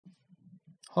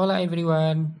Hola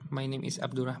everyone, my name is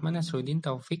Abdurrahman Nasrudin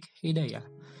Taufiq Hidayah.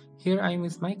 Here I am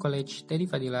with my colleague Tedi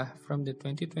Fadilah from the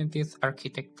 2020th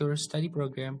Arsitektur Study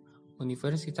Program,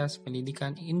 Univeritas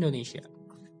Pendidikan Indonesia.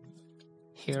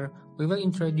 Here, we will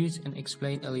introduce and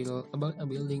explain a little about a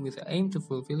building with the aim to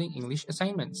fulfilling English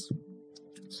assignments.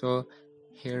 So,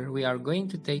 here we are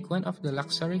going to take one of the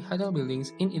luxury hotel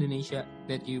buildings in Indonesia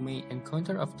that you may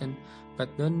encounter often but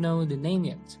don't know the name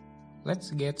yet.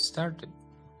 Let's get started.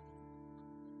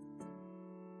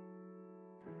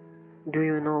 Do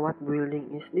you know what building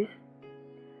is this?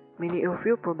 Many of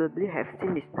you probably have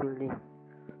seen this building,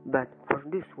 but for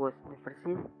those who have never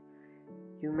seen,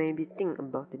 you may be thinking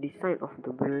about the design of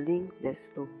the building that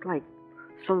look like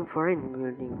some foreign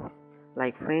buildings,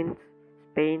 like France,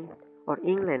 Spain, or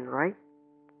England, right?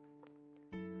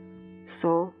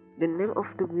 So, the name of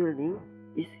the building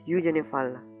is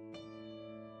U-JANEVALLA.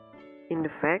 In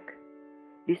fact,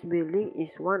 this building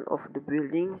is one of the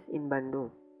buildings in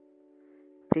Bandung,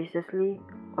 precisely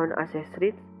on Aceh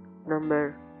Street,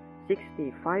 number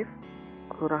 65,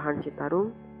 Kelurahan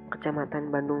Citarum,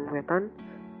 Kecamatan Bandung Wetan,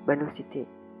 Bandung City.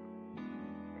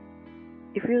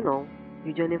 If you know,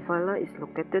 U-JANEVALLA is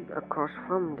located across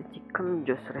from the Chicken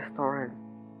Joss restaurant.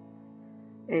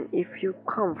 And if you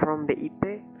come from BIP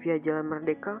via Jalan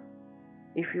Merdeka,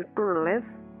 if you turn left,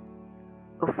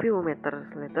 a few meters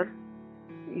later,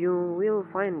 you will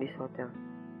find this hotel.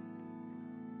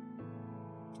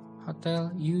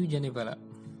 Hotel U-JANEVALLA.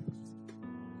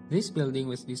 This building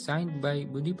was designed by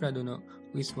Budi Pradono,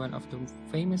 who is one of the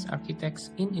famous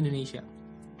architects in Indonesia.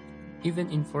 Even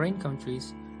in foreign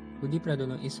countries, Budi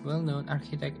Pradono is well-known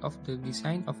architect of the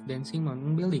design of Dancing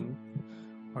Mountain Building,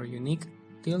 or unique,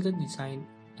 tilted design,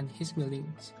 and his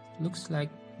buildings looks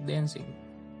like dancing.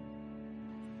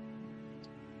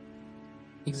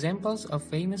 Examples of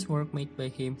famous work made by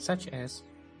him such as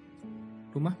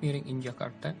Rumah Miring in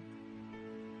Jakarta,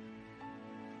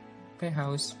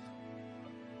 House,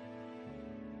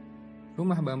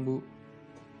 Rumah Bambu,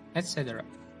 etc.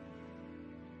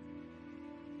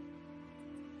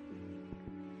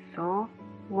 So,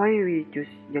 why we choose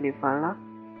U-JANEVALLA?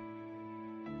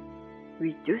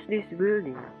 We choose this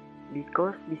building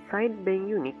because besides being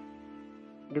unique,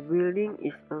 the building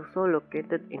is also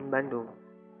located in Bandung,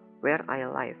 where I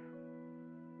live.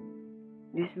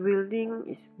 This building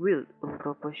is built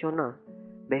unproportional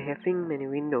by having many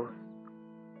windows.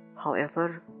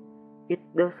 However, it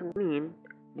doesn't mean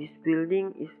this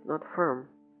building is not firm.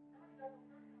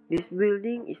 This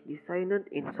building is designed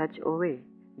in such a way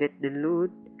that the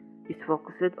load is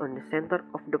focused on the center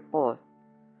of the pole,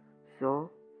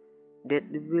 so that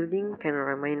the building can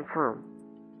remain firm.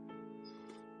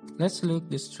 Let's look at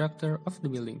the structure of the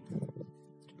building.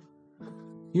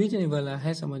 U-JANEVALLA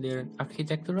has a modern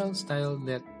architectural style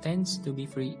that tends to be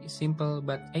free, simple,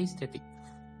 but aesthetic.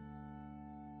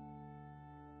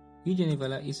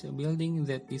 U-JANEVALLA is a building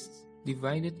that is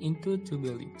divided into two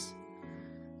buildings.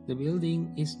 The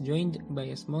building is joined by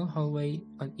a small hallway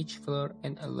on each floor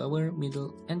and a lower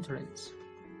middle entrance.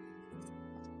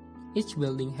 Each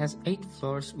building has 8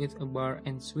 floors with a bar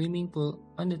and swimming pool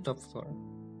on the top floor.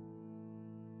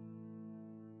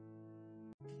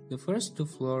 The first 2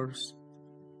 floors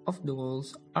of the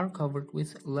walls are covered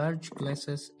with large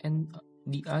glasses and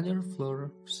the other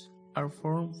floors are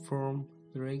formed from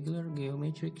irregular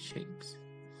geometric shapes.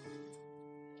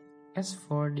 As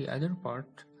for the other part,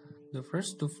 the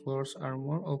first 2 floors are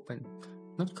more open,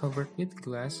 not covered with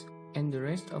glass, and the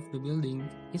rest of the building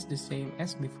is the same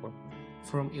as before,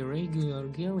 from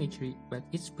irregular geometry, but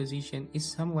its position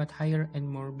is somewhat higher and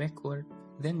more backward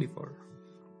than before.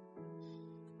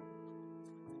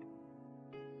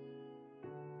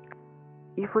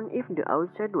 Even if the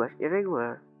outside was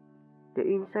irregular, the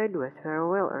inside was very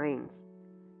well arranged.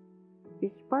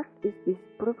 Each part is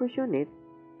disproportionate,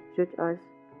 such as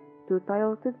to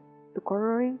tilted, to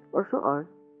cornering, or so on.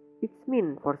 It's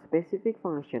meant for specific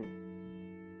function.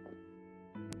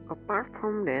 Apart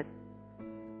from that,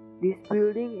 this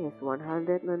building has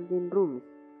 119 rooms,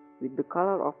 with the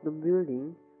color of the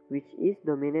building which is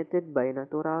dominated by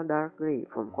natural dark gray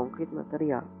from concrete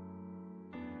material.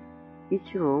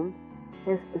 Each room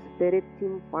has a separate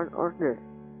theme fan order.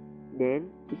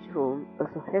 Then, each room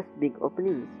also has big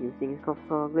openings using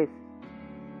structural glass.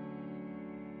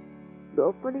 The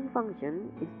opening function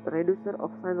is a reducer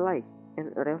of sunlight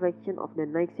and a reflection of the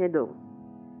night shadows,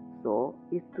 so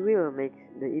it will make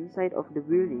the inside of the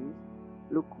buildings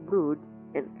look broad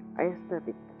and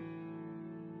aesthetic.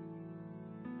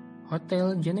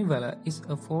 Hotel U-JANEVALLA is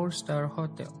a 4-star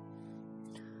hotel,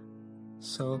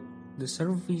 so the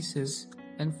services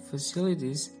and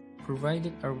facilities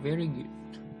provided are very good.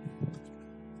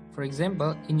 For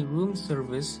example, in room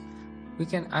service, we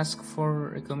can ask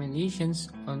for recommendations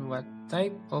on what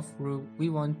type of room we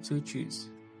want to choose,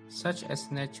 such as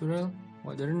natural,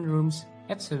 modern rooms,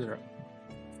 etc.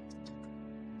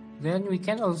 Then we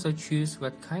can also choose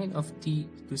what kind of tea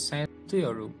to send to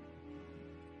your room.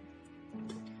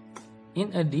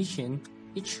 In addition,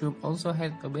 each room also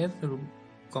had a bathroom,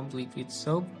 complete with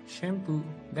soap, shampoo,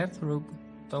 bathrobe,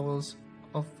 towels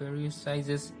of various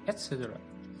sizes, etc.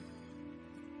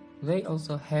 They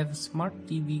also have smart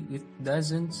TV with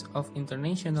dozens of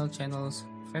international channels,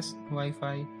 fast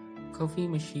Wi-Fi, coffee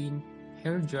machine,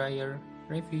 hair dryer,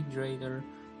 refrigerator,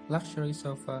 luxury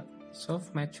sofa,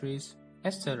 soft mattress,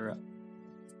 etc.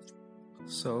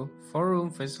 So, for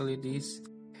room facilities,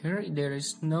 here there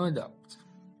is no doubt.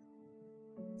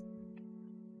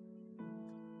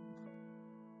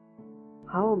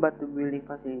 How about the building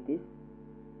facilities?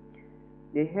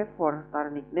 They have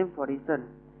 4-star nickname for reason.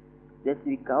 That's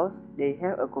because they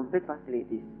have a complete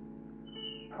facilities.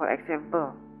 For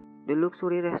example, the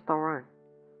luxury restaurant,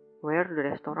 where the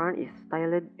restaurant is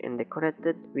styled and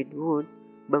decorated with wood,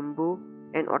 bamboo,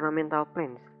 and ornamental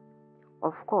plants.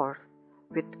 Of course,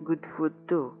 with good food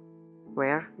too,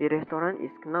 where the restaurant is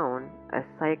known as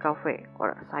Sai Cafe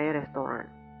or Sai Restaurant.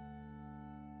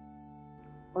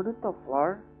 On the top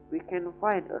floor, we can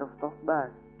find a rooftop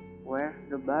bar, where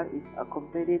the bar is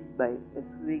accompanied by a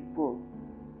swimming pool.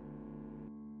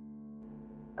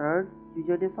 Third,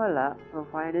 U-JANEVALLA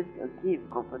provided a game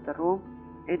computer room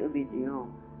and a meeting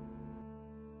room.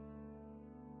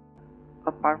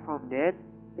 Apart from that,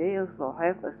 they also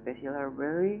have a special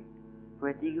library,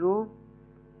 waiting room,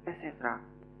 etc.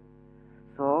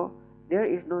 So, there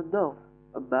is no doubt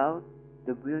about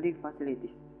the building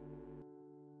facilities.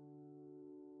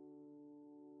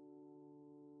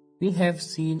 We have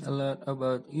seen a lot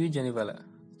about U-JANEVALLA.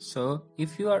 So,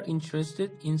 if you are interested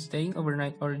in staying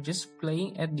overnight or just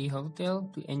playing at the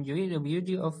hotel to enjoy the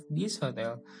beauty of this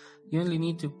hotel, you only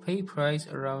need to pay price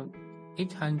around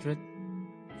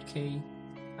 800k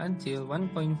until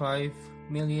 1.5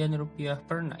 million rupiah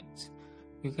per night.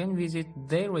 You can visit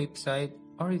their website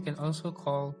or you can also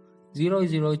call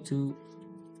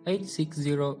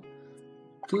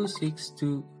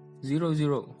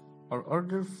 002-860-26200 or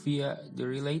order via the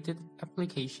related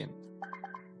application.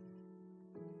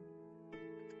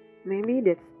 Maybe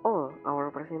that's all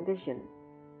our presentation.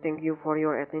 Thank you for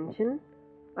your attention.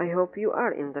 I hope you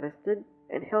are interested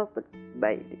and helped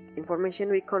by the information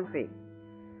we convey.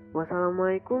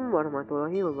 Wassalamualaikum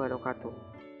warahmatullahi wabarakatuh.